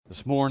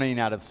This morning,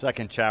 out of the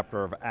second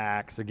chapter of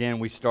Acts, again,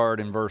 we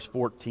start in verse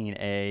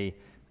 14a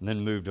and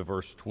then move to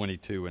verse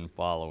 22 and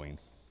following.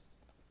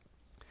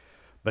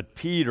 But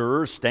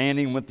Peter,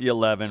 standing with the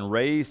 11,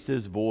 raised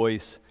his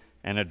voice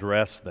and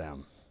addressed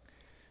them.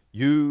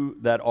 You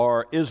that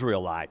are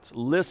Israelites,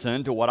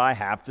 listen to what I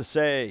have to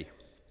say.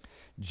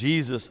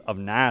 Jesus of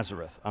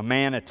Nazareth, a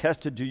man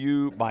attested to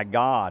you by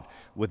God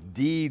with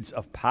deeds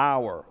of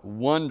power,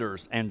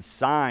 wonders, and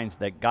signs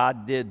that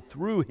God did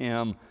through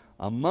him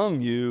among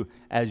you,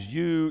 as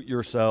you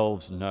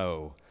yourselves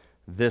know.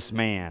 This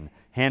man,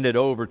 handed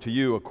over to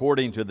you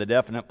according to the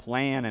definite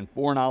plan and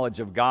foreknowledge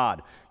of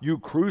God, you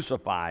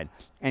crucified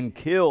and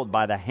killed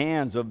by the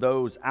hands of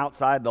those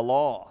outside the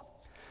law.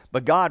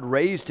 But God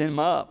raised him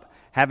up,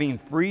 having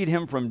freed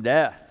him from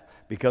death,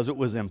 because it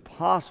was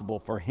impossible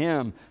for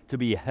him to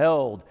be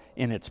held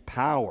in its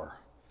power.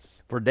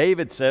 For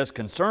David says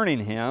concerning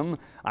him,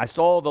 I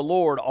saw the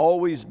Lord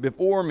always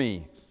before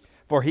me,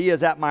 for he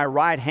is at my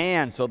right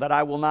hand, so that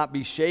I will not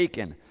be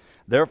shaken.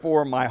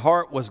 Therefore my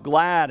heart was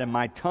glad, and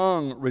my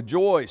tongue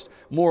rejoiced.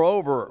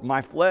 Moreover,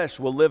 my flesh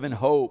will live in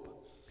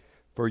hope.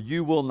 For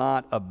you will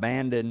not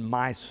abandon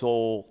my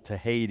soul to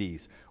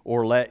Hades,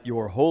 or let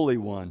your Holy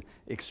One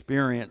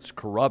experience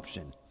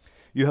corruption.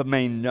 You have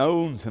made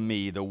known to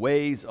me the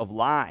ways of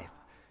life.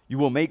 You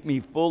will make me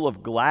full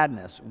of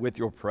gladness with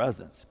your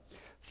presence.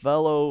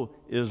 Fellow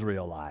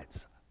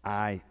Israelites,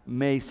 I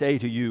may say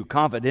to you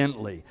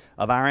confidently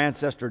of our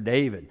ancestor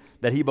David,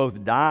 that he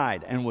both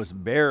died and was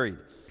buried,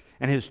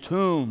 and his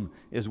tomb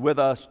is with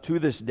us to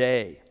this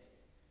day.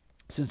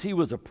 Since he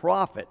was a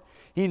prophet,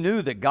 he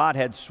knew that God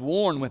had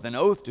sworn with an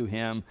oath to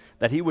him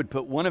that he would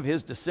put one of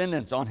his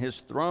descendants on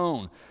his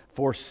throne.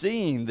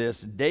 Foreseeing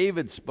this,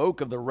 David spoke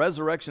of the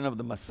resurrection of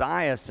the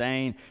Messiah,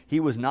 saying, he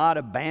was not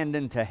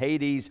abandoned to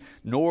Hades,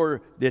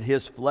 nor did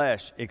his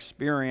flesh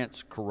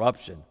experience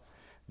corruption.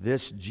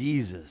 This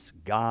Jesus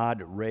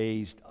God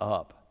raised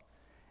up,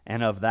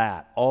 and of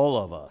that all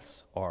of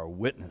us are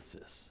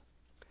witnesses.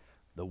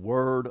 The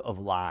word of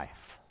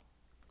life.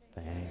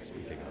 Thanks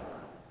be to God.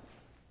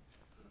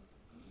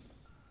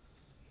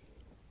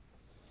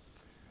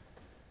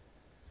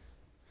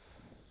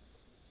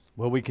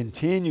 Well, we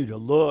continue to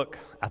look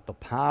at the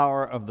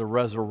power of the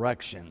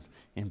resurrection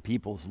in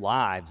people's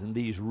lives in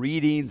these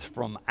readings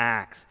from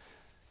Acts.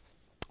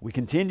 We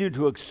continue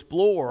to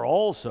explore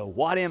also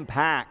what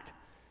impact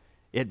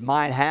it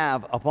might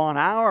have upon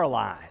our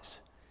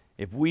lives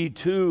if we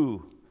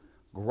too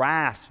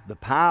grasp the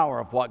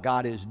power of what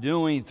God is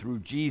doing through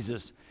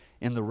Jesus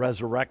in the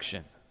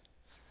resurrection.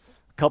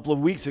 A couple of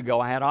weeks ago,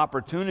 I had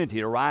opportunity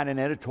to write an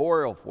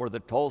editorial for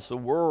the Tulsa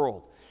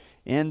World.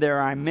 In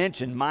there, I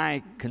mentioned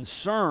my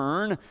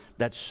concern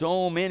that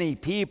so many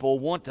people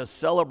want to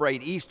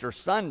celebrate Easter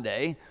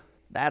Sunday.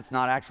 That's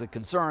not actually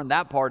concern.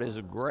 That part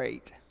is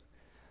great.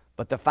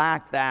 But the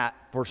fact that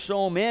for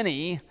so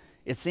many,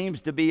 it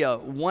seems to be a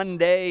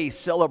one-day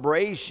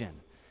celebration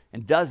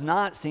and does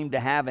not seem to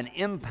have an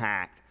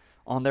impact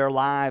on their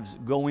lives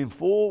going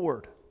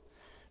forward.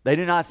 They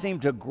do not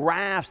seem to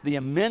grasp the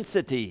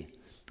immensity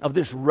of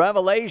this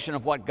revelation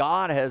of what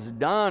God has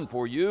done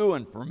for you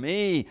and for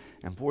me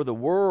and for the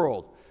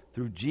world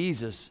through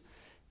Jesus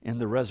in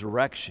the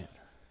resurrection.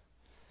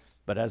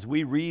 But as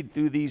we read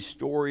through these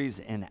stories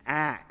in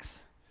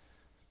Acts,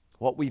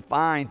 what we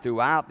find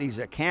throughout these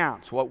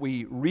accounts, what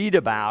we read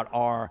about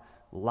are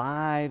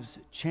lives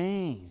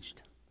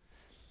changed.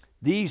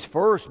 These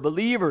first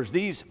believers,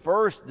 these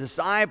first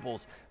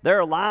disciples,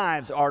 their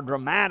lives are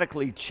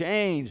dramatically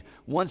changed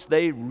once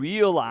they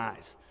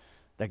realize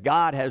that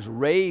God has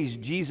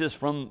raised Jesus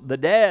from the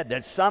dead,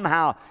 that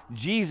somehow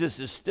Jesus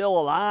is still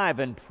alive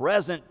and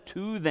present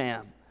to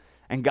them,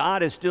 and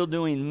God is still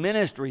doing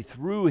ministry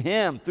through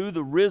him, through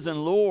the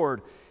risen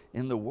Lord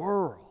in the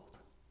world.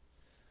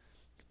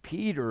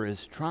 Peter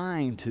is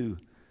trying to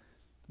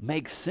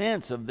make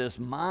sense of this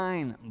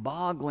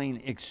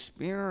mind-boggling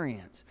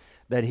experience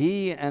that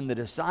he and the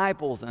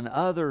disciples and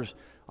others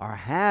are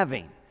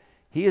having.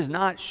 He is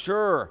not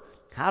sure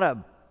how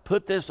to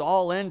put this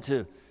all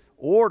into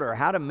order,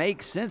 how to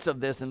make sense of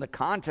this in the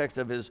context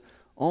of his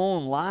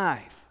own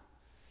life.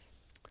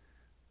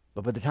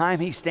 But by the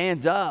time he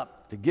stands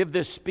up to give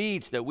this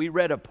speech that we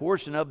read a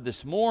portion of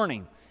this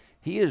morning,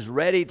 he is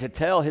ready to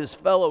tell his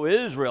fellow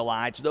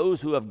Israelites,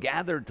 those who have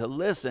gathered to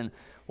listen,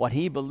 what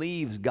he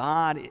believes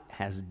God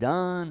has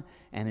done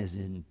and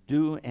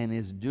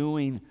is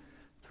doing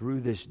through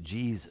this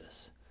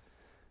Jesus.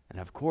 And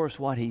of course,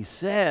 what he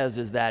says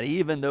is that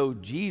even though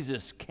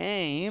Jesus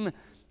came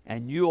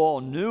and you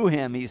all knew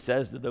him, he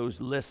says to those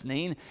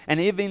listening, and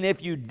even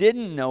if you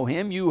didn't know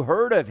him, you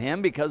heard of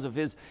him because of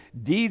his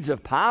deeds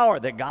of power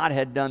that God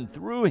had done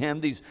through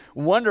him, these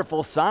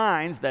wonderful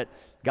signs that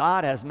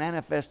God has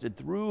manifested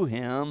through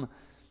him.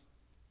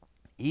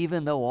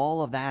 Even though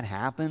all of that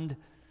happened,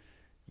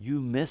 you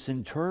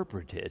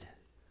misinterpreted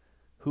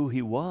who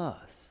he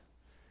was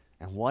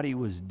and what he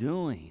was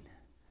doing,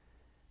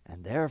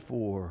 and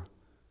therefore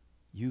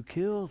you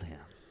killed him.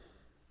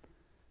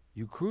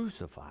 You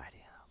crucified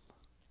him.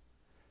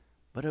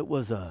 But it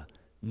was a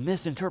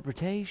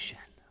misinterpretation.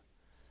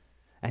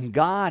 And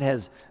God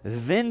has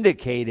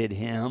vindicated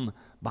him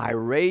by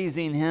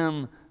raising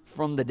him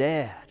from the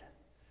dead.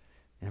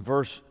 In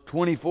verse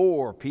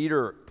 24,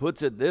 Peter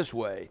puts it this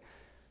way,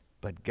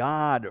 but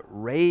God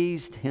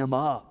raised him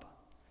up,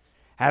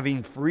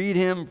 having freed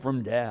him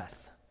from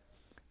death,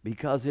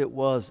 because it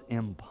was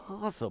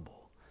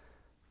impossible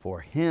for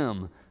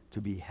him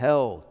to be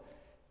held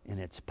in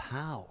its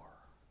power.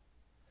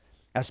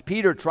 As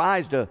Peter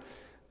tries to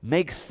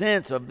make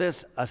sense of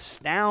this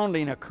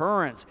astounding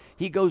occurrence,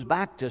 he goes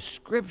back to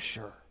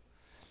Scripture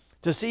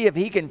to see if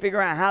he can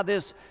figure out how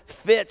this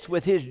fits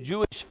with his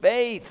Jewish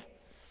faith.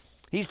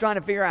 He's trying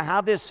to figure out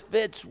how this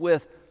fits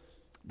with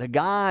the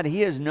God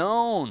he has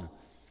known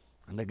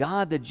and the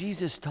God that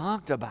Jesus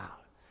talked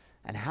about.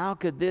 And how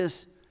could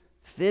this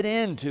fit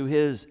into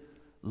his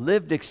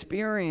lived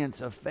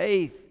experience of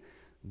faith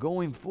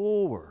going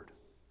forward?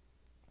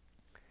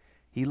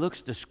 He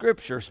looks to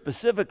Scripture.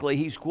 Specifically,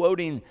 he's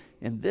quoting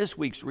in this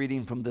week's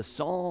reading from the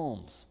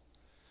Psalms.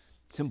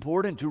 It's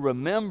important to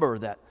remember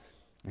that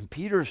in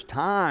Peter's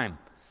time,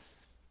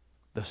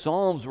 the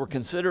Psalms were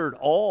considered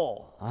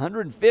all,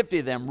 150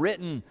 of them,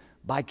 written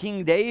by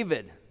King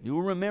David.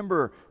 You'll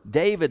remember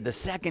David, the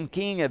second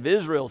king of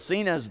Israel,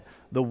 seen as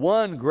the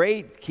one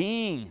great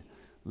king,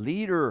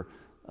 leader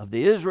of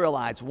the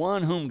Israelites,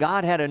 one whom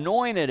God had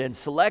anointed and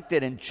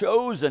selected and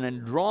chosen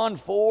and drawn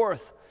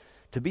forth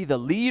to be the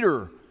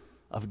leader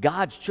of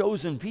God's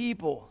chosen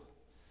people.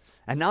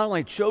 And not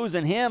only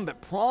chosen him,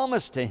 but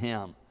promised to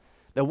him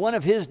that one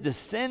of his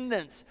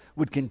descendants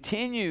would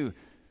continue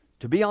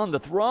to be on the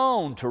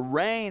throne, to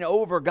reign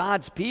over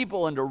God's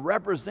people and to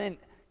represent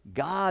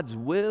God's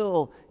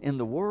will in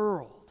the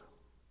world.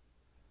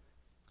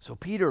 So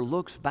Peter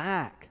looks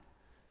back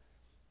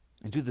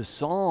into the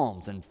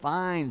Psalms and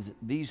finds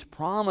these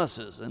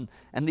promises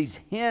and these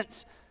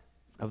hints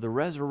of the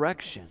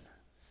resurrection.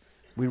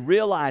 We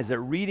realize that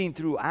reading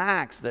through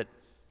Acts that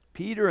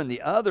Peter and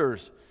the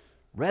others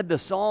read the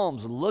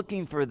Psalms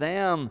looking for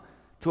them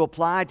to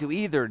apply to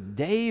either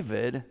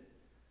David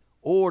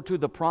or to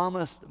the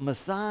promised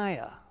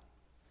Messiah.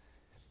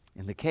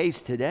 In the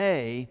case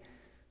today,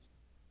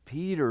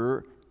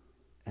 Peter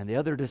and the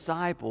other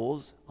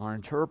disciples are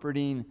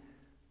interpreting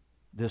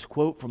this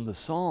quote from the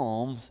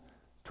Psalms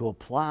to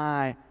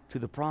apply to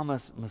the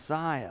promised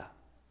Messiah.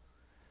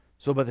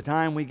 So by the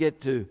time we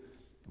get to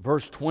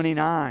verse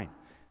 29,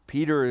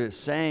 Peter is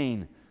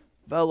saying,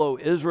 fellow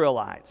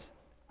Israelites,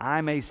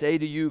 I may say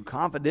to you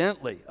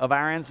confidently of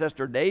our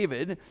ancestor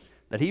David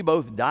that he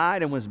both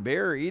died and was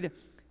buried,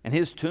 and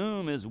his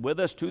tomb is with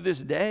us to this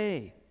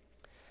day.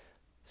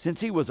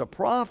 Since he was a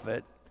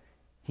prophet,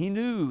 he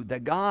knew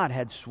that God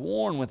had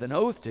sworn with an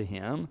oath to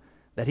him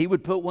that he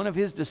would put one of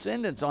his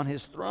descendants on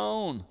his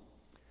throne.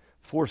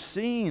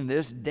 Foreseeing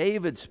this,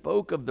 David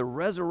spoke of the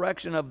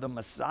resurrection of the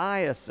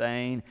Messiah,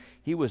 saying,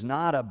 he was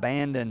not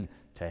abandoned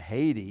to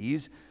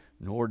Hades,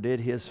 nor did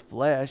his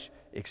flesh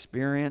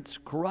experience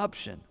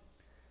corruption.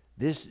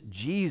 This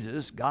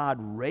Jesus God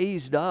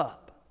raised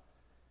up,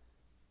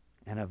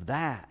 and of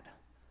that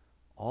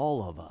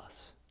all of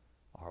us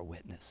are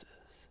witnesses.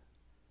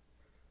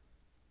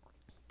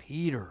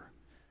 Peter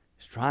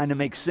is trying to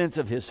make sense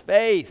of his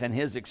faith and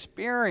his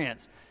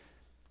experience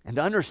and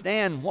to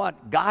understand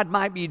what God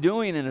might be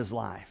doing in his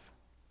life.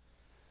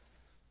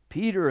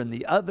 Peter and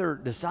the other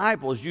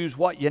disciples use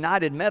what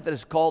United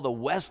Methodists call the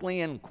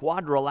Wesleyan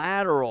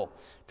quadrilateral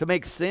to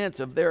make sense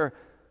of their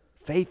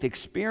faith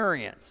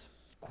experience.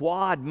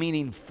 Quad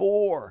meaning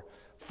four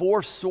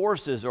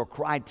sources or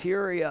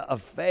criteria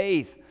of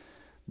faith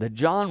that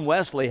John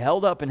Wesley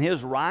held up in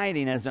his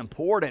writing as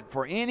important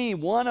for any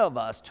one of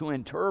us to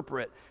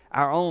interpret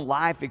our own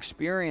life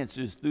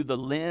experiences through the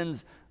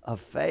lens of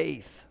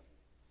faith.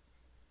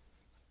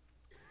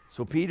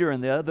 So Peter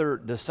and the other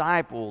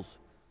disciples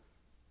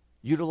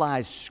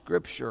utilized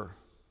Scripture,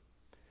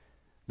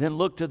 then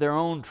looked to their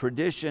own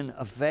tradition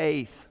of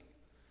faith,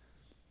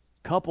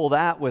 couple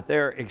that with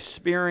their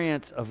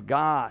experience of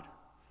God,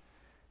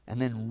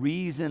 and then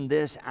reason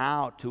this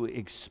out to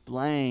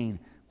explain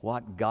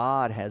what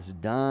God has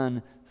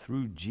done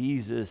through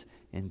Jesus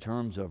in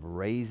terms of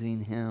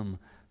raising him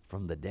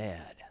from the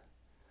dead.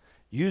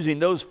 Using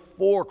those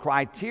four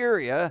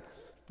criteria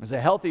is a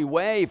healthy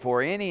way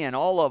for any and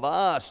all of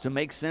us to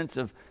make sense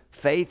of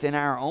faith in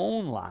our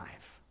own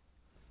life.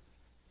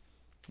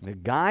 The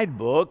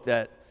guidebook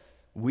that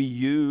we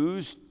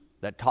use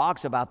that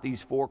talks about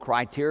these four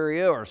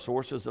criteria or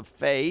sources of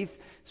faith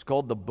is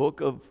called the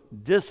Book of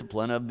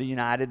Discipline of the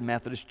United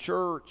Methodist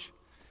Church.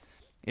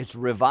 It's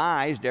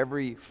revised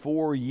every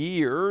 4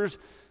 years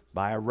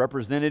by a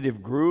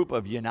representative group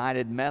of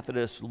United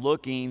Methodists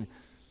looking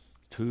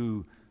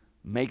to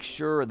make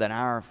sure that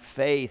our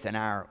faith and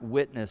our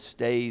witness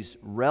stays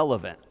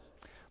relevant.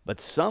 But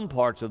some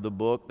parts of the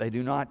book, they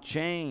do not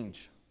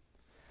change.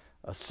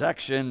 A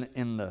section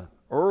in the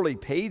early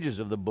pages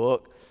of the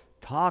book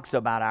talks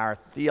about our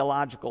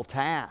theological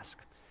task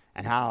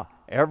and how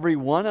every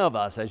one of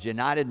us as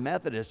United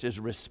Methodists is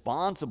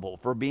responsible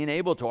for being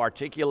able to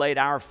articulate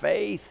our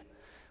faith,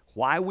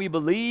 why we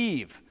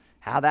believe,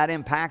 how that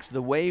impacts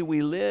the way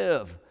we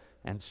live,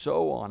 and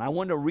so on. I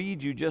want to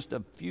read you just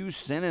a few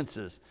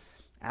sentences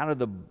out of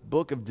the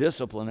book of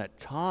Discipline that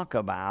talk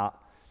about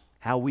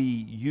how we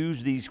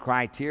use these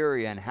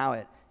criteria and how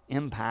it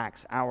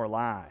impacts our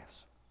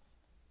lives.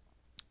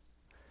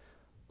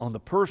 On the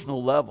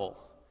personal level,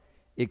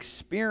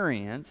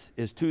 experience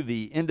is to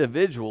the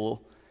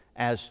individual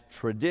as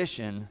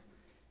tradition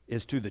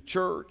is to the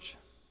church.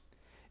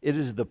 It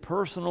is the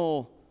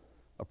personal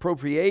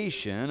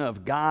appropriation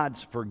of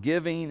God's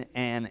forgiving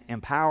and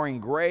empowering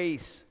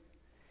grace.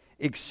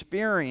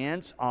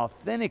 Experience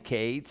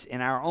authenticates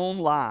in our own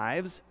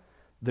lives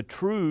the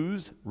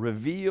truths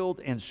revealed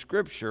in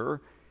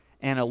Scripture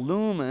and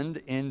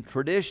illumined in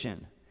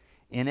tradition,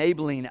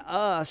 enabling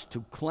us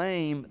to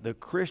claim the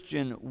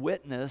Christian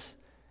witness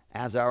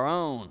as our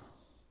own.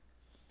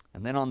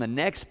 And then on the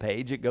next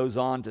page, it goes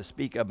on to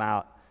speak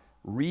about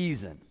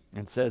reason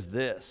and says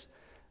this: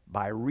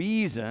 by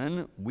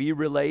reason, we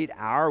relate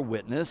our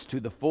witness to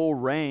the full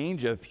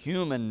range of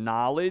human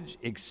knowledge,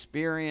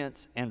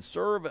 experience, and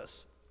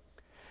service.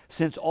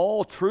 Since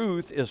all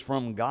truth is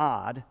from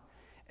God,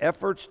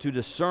 efforts to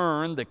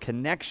discern the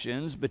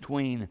connections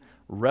between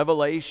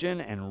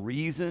revelation and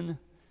reason,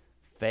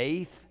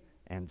 faith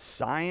and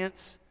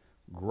science,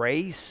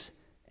 grace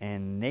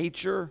and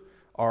nature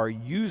are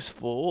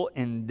useful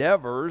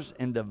endeavors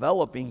in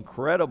developing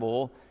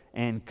credible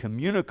and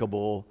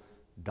communicable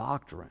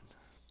doctrine.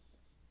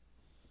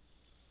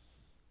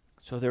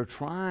 So they're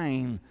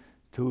trying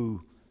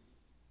to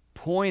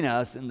point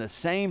us in the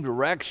same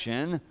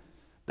direction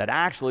that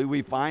actually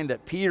we find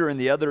that Peter and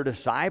the other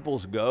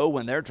disciples go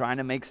when they're trying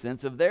to make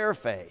sense of their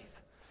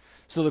faith.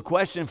 So the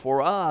question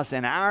for us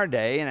in our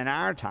day and in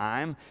our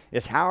time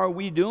is, how are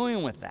we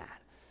doing with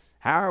that?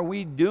 How are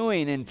we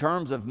doing in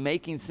terms of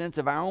making sense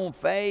of our own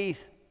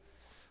faith?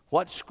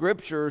 What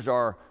scriptures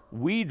are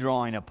we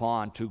drawing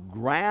upon to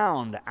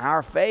ground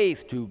our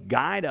faith, to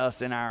guide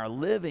us in our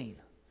living?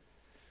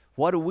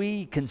 What do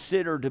we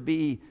consider to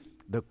be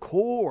the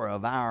core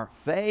of our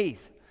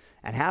faith?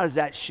 And how does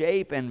that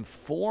shape and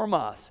form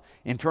us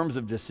in terms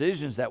of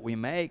decisions that we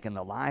make and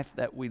the life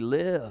that we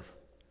live?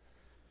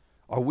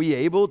 Are we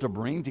able to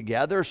bring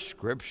together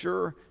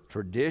Scripture,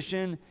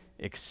 tradition,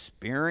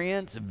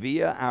 experience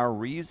via our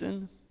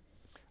reason?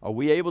 Are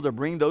we able to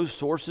bring those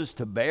sources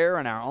to bear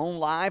in our own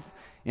life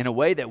in a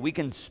way that we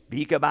can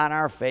speak about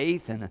our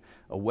faith in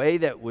a way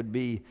that would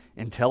be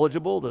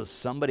intelligible to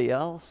somebody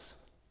else?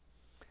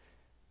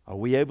 Are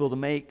we able to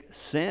make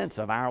sense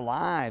of our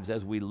lives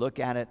as we look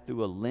at it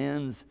through a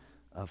lens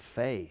of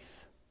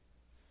faith?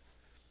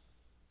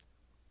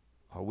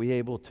 Are we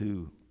able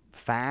to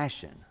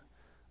fashion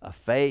a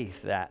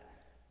faith that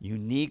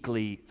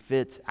uniquely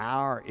fits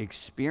our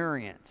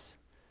experience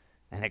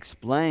and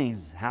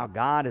explains how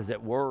God is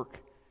at work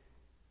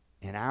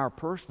in our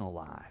personal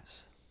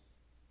lives?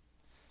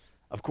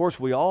 Of course,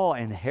 we all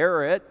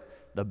inherit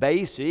the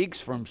basics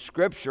from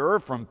Scripture,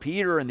 from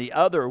Peter and the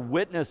other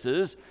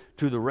witnesses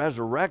to the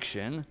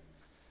resurrection.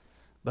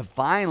 But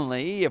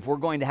finally, if we're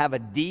going to have a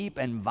deep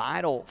and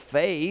vital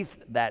faith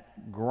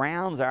that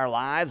grounds our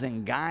lives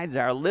and guides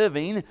our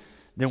living,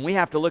 then we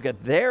have to look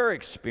at their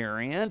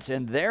experience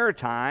and their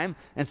time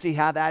and see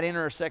how that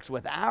intersects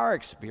with our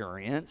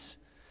experience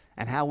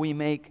and how we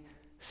make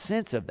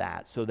sense of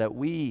that so that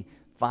we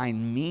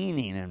find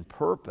meaning and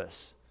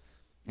purpose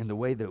in the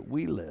way that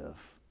we live.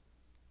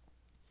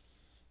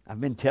 I've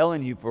been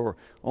telling you for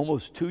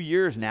almost 2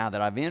 years now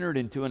that I've entered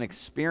into an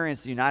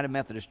experience the United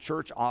Methodist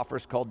Church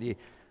offers called the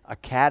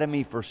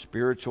Academy for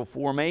Spiritual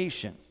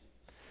Formation.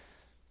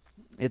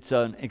 It's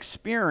an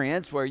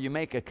experience where you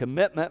make a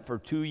commitment for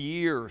 2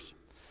 years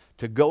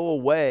to go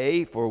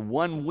away for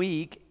 1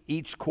 week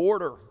each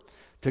quarter,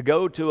 to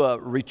go to a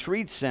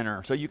retreat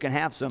center so you can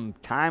have some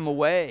time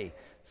away,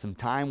 some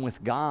time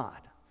with God.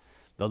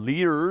 The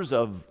leaders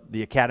of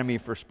the Academy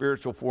for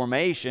Spiritual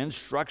Formation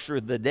structure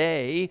the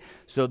day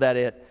so that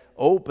it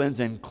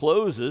opens and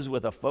closes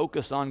with a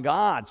focus on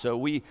God. So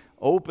we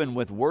open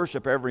with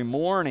worship every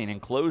morning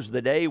and close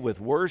the day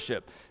with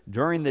worship.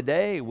 During the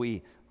day,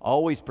 we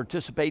always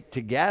participate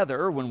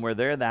together when we're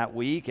there that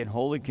week in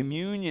Holy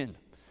Communion.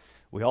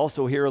 We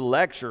also hear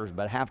lectures,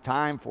 but have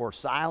time for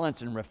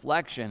silence and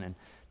reflection and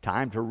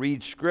time to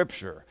read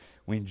Scripture.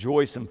 We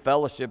enjoy some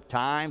fellowship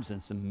times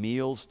and some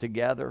meals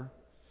together.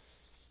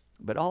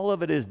 But all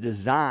of it is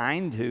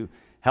designed to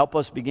help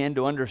us begin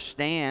to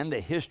understand the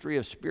history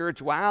of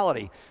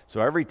spirituality.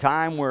 So every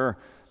time we're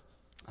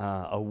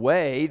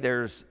away,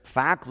 there's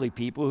faculty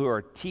people who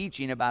are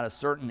teaching about a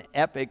certain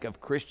epoch of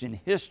Christian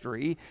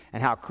history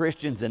and how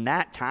Christians in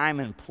that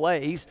time and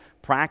place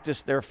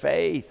practiced their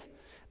faith.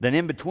 Then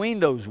in between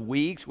those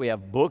weeks, we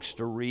have books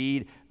to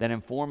read that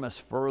inform us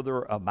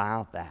further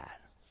about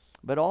that.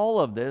 But all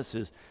of this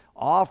is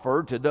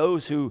offered to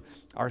those who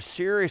are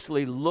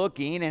seriously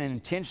looking and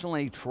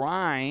intentionally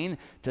trying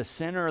to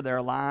center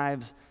their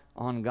lives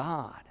on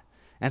God.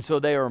 And so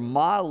they are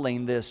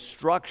modeling this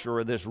structure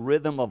or this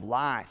rhythm of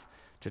life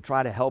to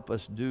try to help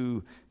us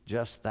do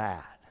just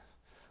that.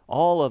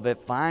 All of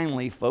it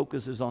finally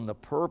focuses on the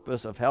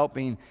purpose of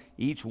helping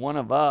each one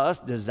of us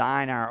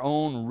design our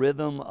own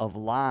rhythm of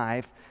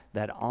life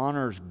that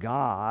honors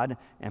God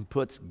and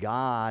puts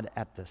God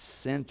at the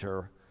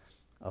center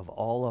of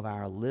all of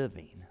our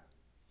living.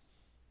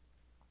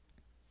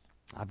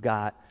 I've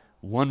got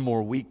one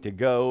more week to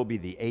go. It'll be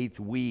the 8th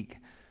week,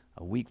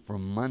 a week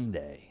from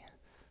Monday.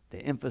 The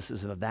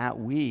emphasis of that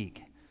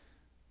week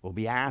will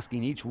be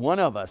asking each one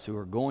of us who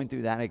are going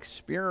through that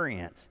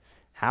experience,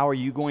 how are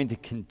you going to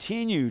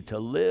continue to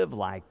live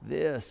like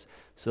this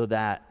so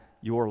that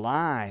your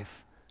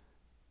life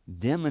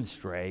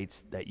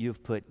demonstrates that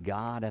you've put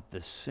God at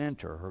the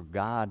center or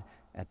God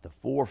at the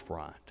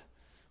forefront,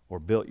 or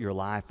built your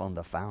life on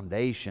the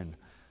foundation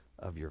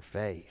of your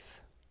faith?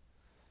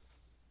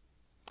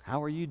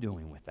 How are you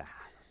doing with that?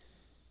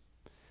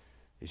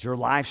 Is your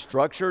life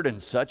structured in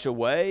such a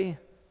way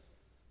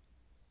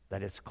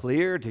that it's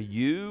clear to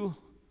you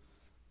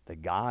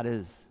that God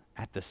is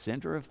at the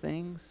center of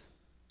things?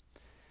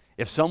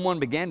 If someone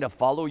began to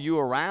follow you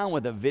around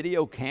with a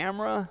video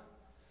camera,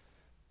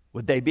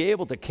 would they be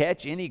able to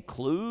catch any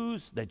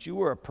clues that you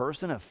were a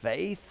person of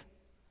faith?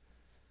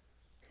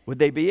 Would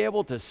they be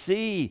able to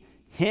see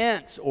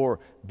hints or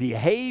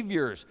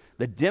behaviors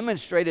that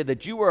demonstrated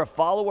that you were a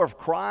follower of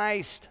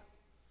Christ?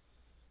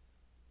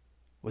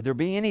 Would there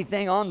be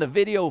anything on the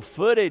video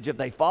footage, if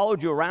they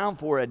followed you around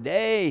for a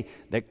day,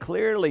 that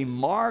clearly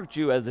marked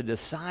you as a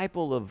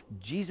disciple of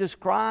Jesus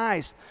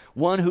Christ,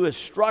 one who has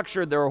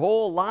structured their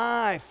whole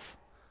life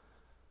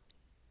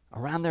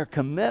around their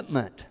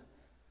commitment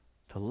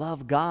to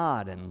love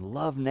God and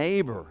love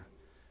neighbor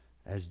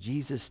as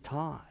Jesus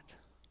taught?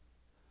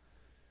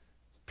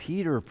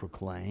 Peter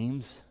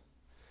proclaims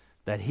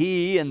that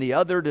he and the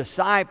other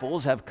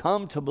disciples have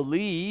come to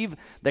believe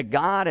that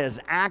God has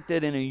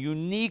acted in a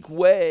unique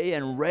way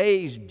and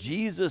raised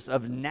Jesus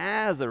of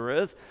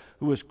Nazareth,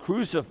 who was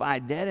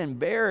crucified, dead, and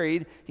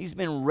buried. He's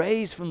been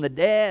raised from the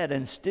dead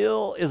and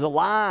still is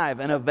alive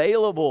and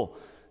available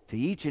to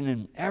each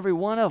and every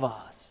one of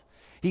us.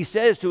 He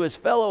says to his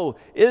fellow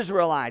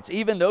Israelites,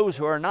 even those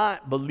who are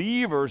not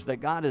believers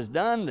that God has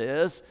done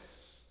this,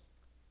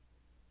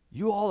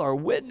 you all are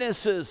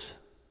witnesses.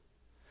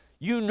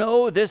 You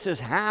know this has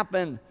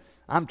happened.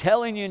 I'm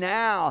telling you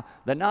now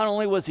that not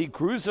only was he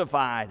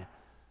crucified,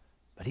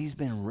 but he's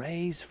been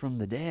raised from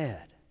the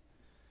dead.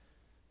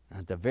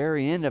 At the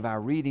very end of our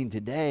reading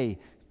today,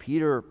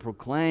 Peter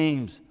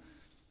proclaims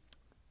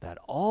that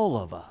all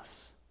of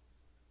us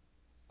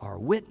are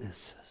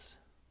witnesses.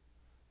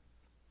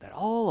 That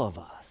all of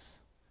us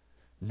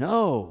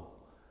know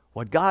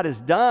what God has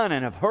done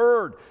and have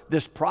heard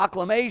this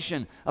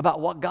proclamation about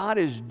what God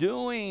is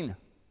doing.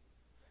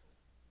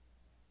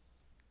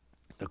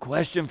 The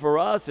question for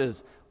us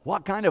is,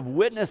 what kind of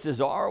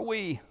witnesses are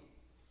we?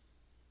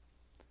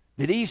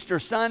 Did Easter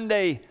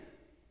Sunday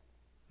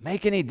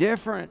make any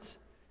difference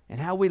in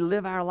how we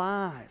live our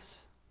lives?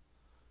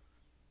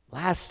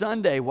 Last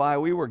Sunday,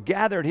 while we were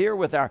gathered here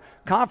with our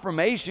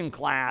confirmation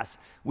class,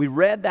 we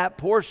read that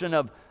portion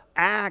of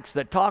Acts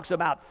that talks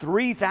about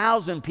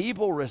 3,000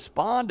 people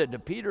responded to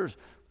Peter's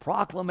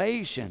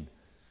proclamation.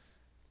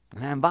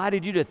 And I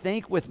invited you to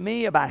think with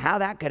me about how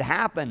that could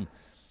happen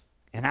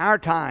in our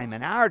time,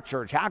 in our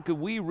church. How could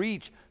we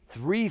reach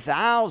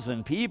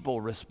 3,000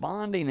 people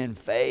responding in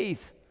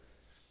faith?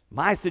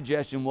 My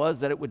suggestion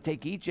was that it would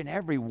take each and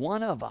every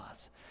one of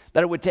us,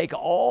 that it would take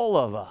all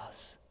of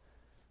us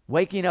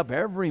waking up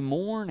every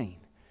morning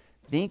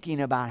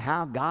thinking about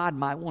how God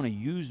might want to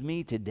use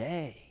me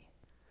today.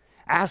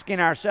 Asking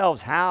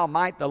ourselves, how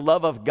might the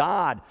love of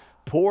God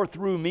pour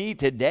through me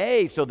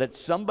today so that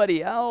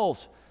somebody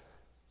else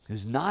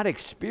who's not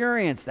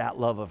experienced that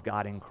love of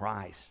God in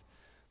Christ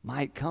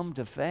might come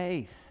to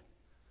faith.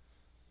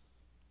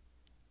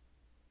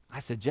 I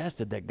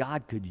suggested that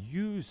God could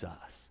use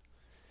us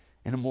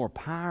in a more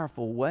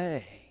powerful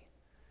way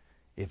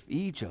if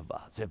each of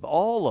us, if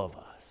all of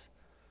us,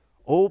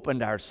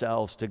 opened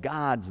ourselves to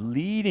God's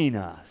leading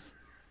us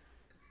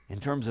in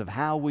terms of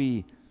how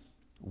we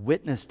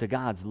witness to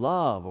God's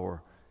love,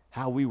 or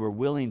how we were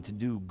willing to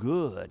do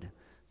good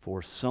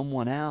for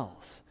someone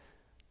else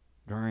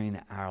during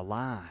our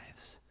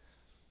lives.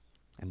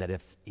 And that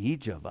if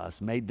each of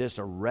us made this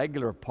a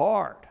regular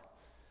part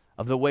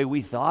of the way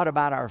we thought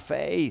about our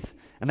faith,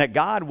 and that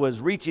God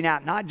was reaching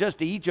out not just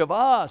to each of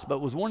us, but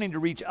was wanting to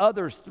reach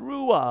others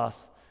through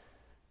us,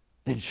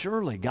 then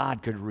surely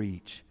God could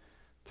reach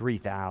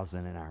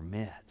 3,000 in our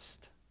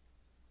midst.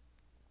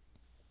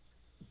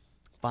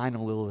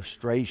 Final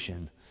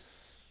illustration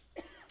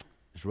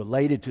is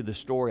related to the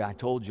story I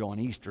told you on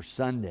Easter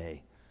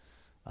Sunday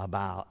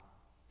about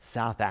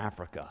South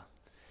Africa,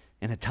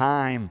 in a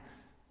time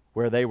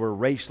where they were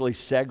racially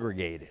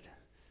segregated,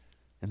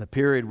 in the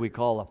period we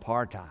call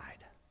apartheid,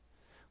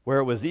 where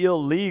it was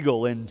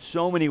illegal in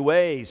so many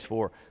ways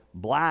for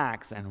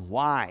blacks and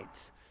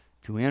whites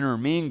to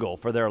intermingle,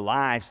 for their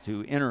lives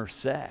to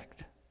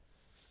intersect.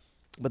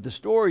 But the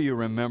story, you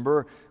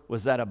remember,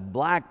 was that a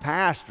black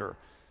pastor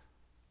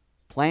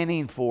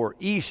planning for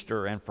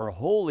Easter and for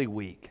Holy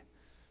Week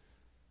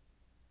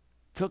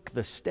took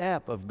the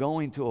step of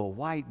going to a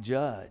white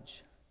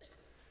judge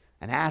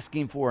and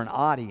asking for an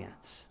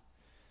audience.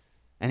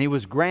 And he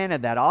was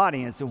granted that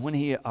audience, and when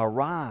he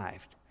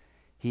arrived,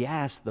 he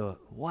asked the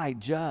white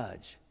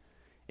judge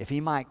if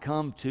he might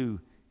come to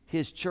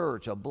his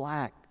church, a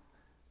black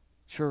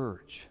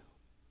church,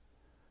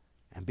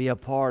 and be a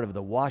part of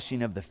the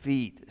washing of the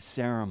feet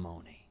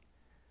ceremony.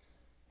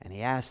 And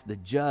he asked the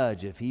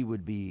judge if he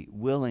would be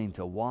willing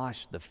to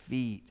wash the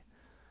feet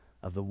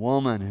of the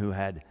woman who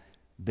had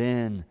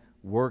been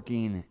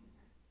working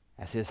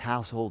as his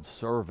household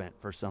servant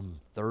for some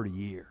 30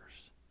 years.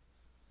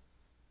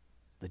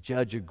 The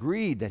judge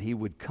agreed that he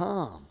would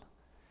come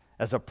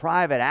as a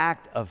private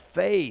act of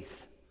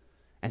faith,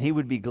 and he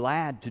would be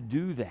glad to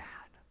do that.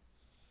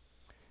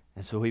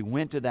 And so he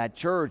went to that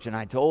church, and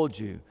I told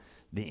you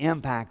the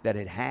impact that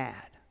it had.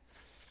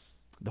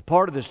 The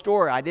part of the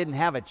story I didn't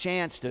have a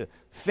chance to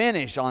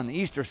finish on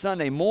Easter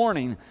Sunday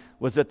morning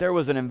was that there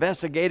was an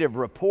investigative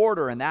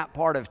reporter in that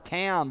part of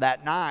town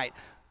that night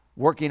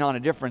working on a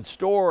different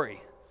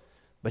story.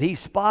 But he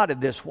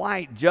spotted this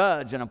white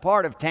judge in a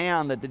part of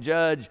town that the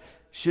judge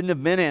shouldn't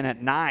have been in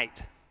at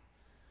night.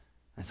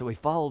 And so he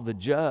followed the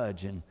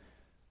judge and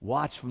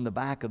watched from the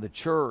back of the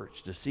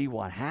church to see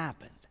what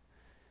happened.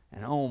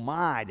 And oh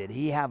my, did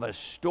he have a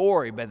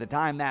story by the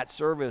time that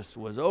service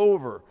was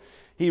over.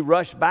 He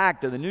rushed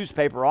back to the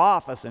newspaper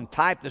office and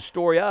typed the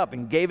story up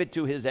and gave it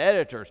to his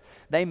editors.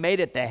 They made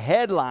it the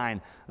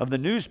headline of the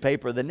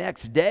newspaper the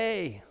next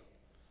day.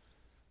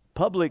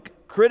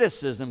 Public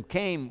criticism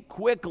came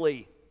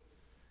quickly,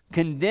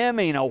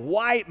 condemning a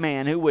white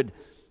man who would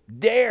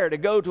dare to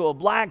go to a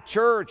black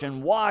church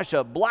and wash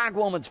a black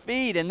woman's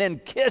feet and then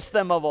kiss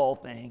them of all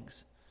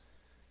things.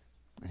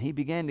 And he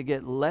began to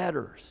get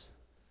letters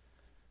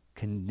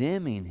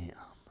condemning him.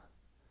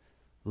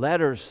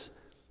 Letters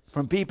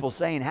from people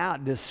saying how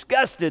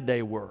disgusted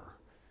they were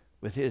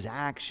with his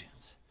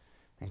actions.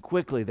 And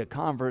quickly the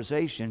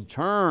conversation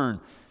turned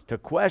to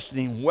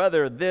questioning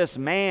whether this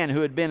man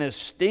who had been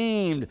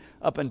esteemed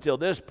up until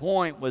this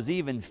point was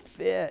even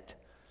fit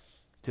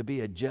to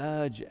be a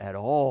judge at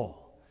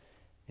all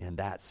in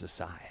that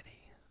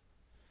society.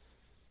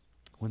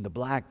 When the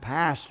black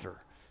pastor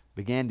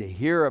began to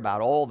hear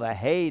about all the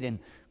hate and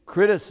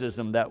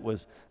criticism that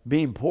was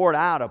being poured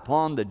out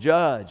upon the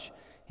judge,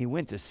 he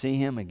went to see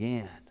him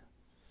again.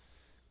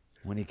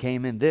 When he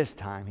came in this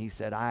time, he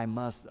said, "I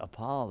must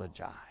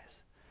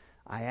apologize.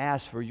 I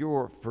ask for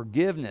your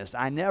forgiveness.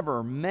 I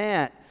never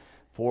meant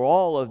for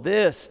all of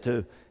this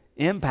to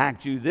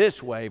impact you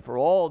this way, for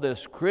all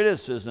this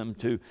criticism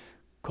to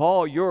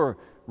call your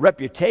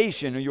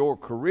reputation or your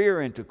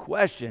career into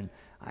question.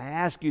 I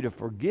ask you to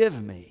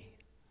forgive me."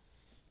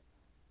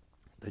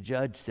 The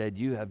judge said,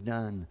 "You have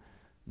done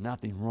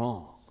nothing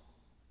wrong.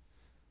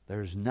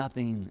 There's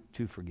nothing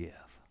to forgive.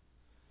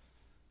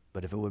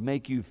 But if it would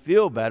make you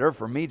feel better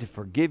for me to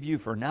forgive you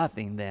for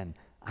nothing, then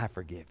I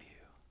forgive you."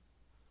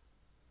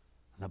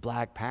 And the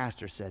black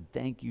pastor said,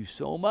 "Thank you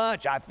so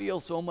much. I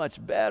feel so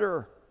much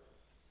better."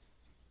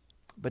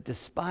 But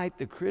despite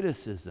the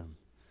criticism,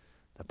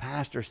 the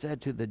pastor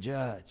said to the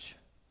judge,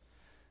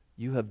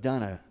 "You have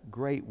done a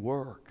great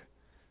work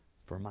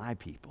for my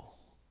people.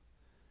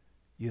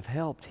 You've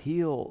helped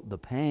heal the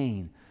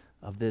pain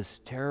of this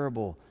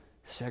terrible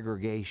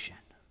segregation."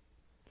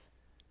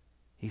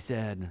 He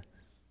said,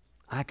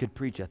 "I could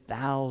preach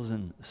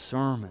 1,000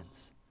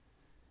 sermons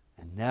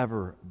and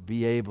never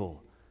be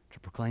able to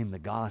proclaim the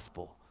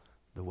gospel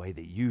the way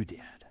that you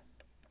did."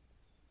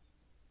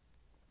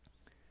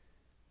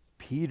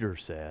 Peter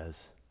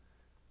says,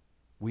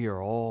 we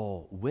are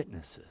all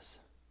witnesses.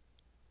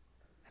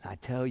 And I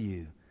tell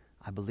you,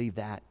 I believe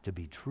that to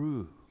be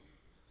true.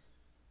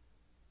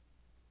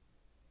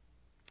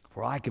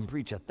 For I can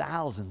preach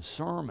 1,000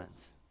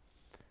 sermons,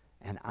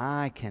 and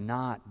I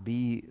cannot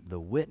be the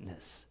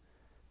witness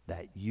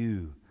that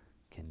you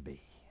can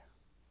be.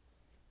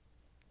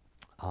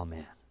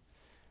 Amen.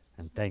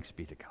 And thanks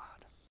be to God.